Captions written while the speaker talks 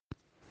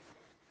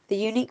The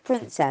Unique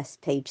Princess,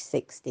 page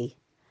 60.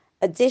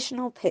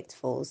 Additional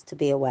pitfalls to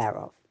be aware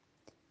of.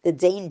 The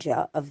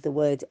danger of the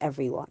word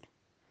everyone.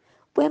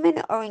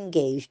 Women are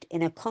engaged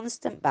in a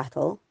constant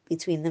battle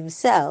between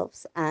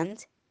themselves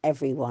and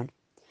everyone.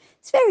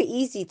 It's very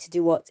easy to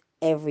do what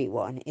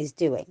everyone is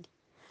doing.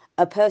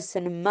 A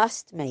person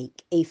must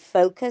make a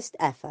focused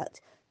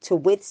effort to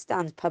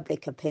withstand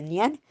public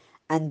opinion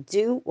and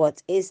do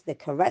what is the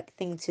correct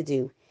thing to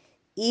do,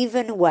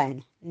 even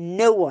when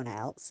no one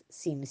else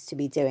seems to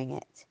be doing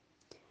it.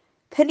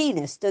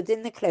 Penina stood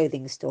in the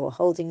clothing store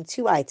holding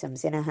 2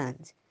 items in her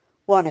hand.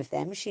 One of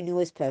them she knew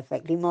was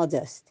perfectly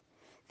modest.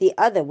 The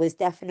other was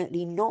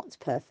definitely not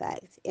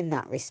perfect in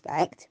that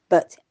respect,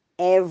 but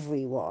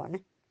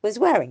everyone was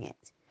wearing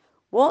it.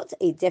 What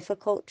a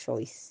difficult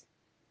choice.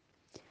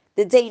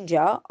 The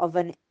danger of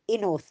an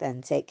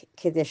inauthentic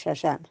Kiddush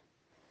Hashem.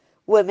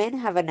 Women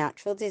have a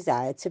natural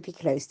desire to be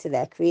close to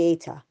their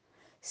Creator.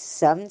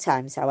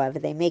 Sometimes, however,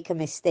 they make a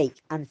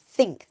mistake and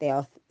think they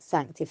are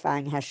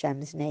sanctifying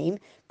Hashem's name,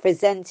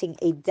 presenting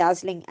a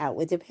dazzling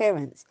outward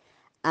appearance.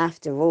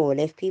 After all,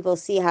 if people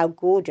see how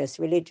gorgeous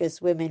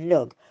religious women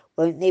look,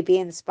 won't they be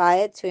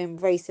inspired to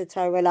embrace a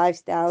Torah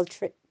lifestyle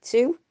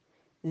too?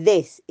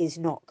 This is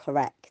not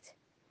correct.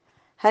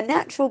 Her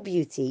natural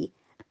beauty,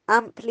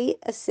 amply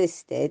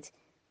assisted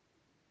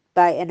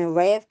by an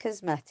array of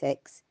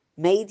cosmetics,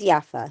 made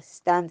Yafa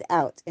stand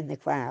out in the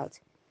crowd.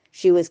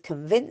 She was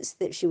convinced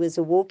that she was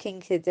a walking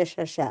Kiddush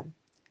Hashem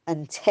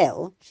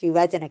until she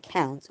read an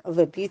account of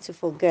a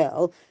beautiful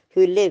girl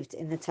who lived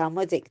in the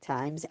Talmudic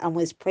times and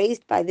was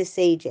praised by the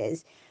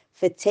sages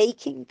for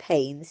taking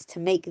pains to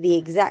make the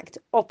exact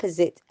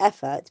opposite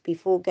effort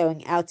before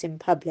going out in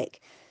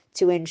public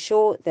to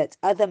ensure that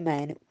other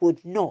men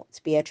would not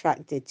be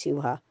attracted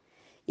to her.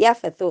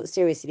 Yafa thought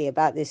seriously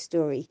about this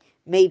story.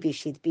 Maybe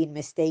she'd been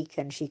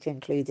mistaken, she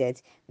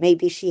concluded.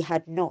 Maybe she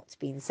had not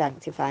been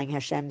sanctifying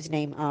Hashem's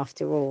name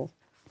after all.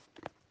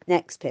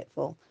 Next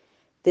pitfall.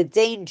 The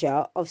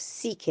danger of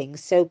seeking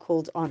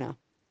so-called honor.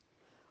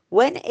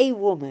 When a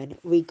woman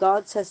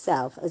regards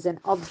herself as an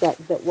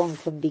object that one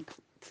can be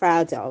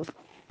proud of,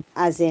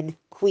 as in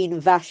Queen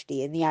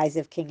Vashti in the eyes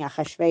of King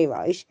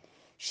Ahasuerus,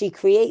 she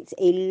creates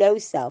a low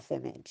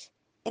self-image.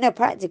 In a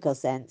practical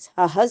sense,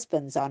 her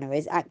husband's honor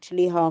is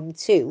actually harmed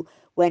too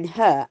when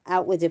her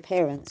outward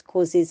appearance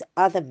causes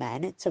other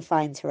men to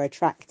find her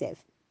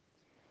attractive.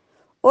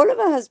 All of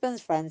her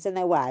husband's friends and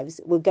their wives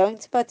were going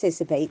to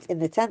participate in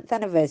the 10th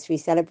anniversary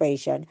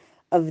celebration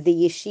of the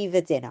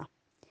yeshiva dinner.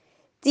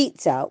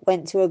 Dietza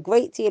went to a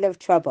great deal of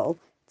trouble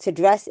to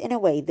dress in a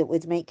way that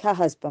would make her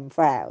husband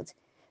proud,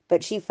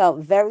 but she felt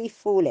very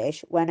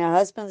foolish when her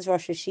husband's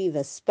Rosh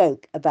Hashiva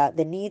spoke about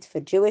the need for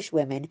Jewish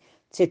women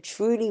to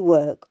truly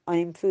work on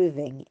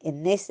improving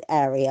in this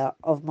area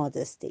of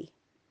modesty.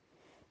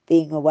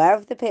 Being aware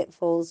of the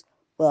pitfalls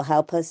will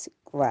help us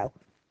grow.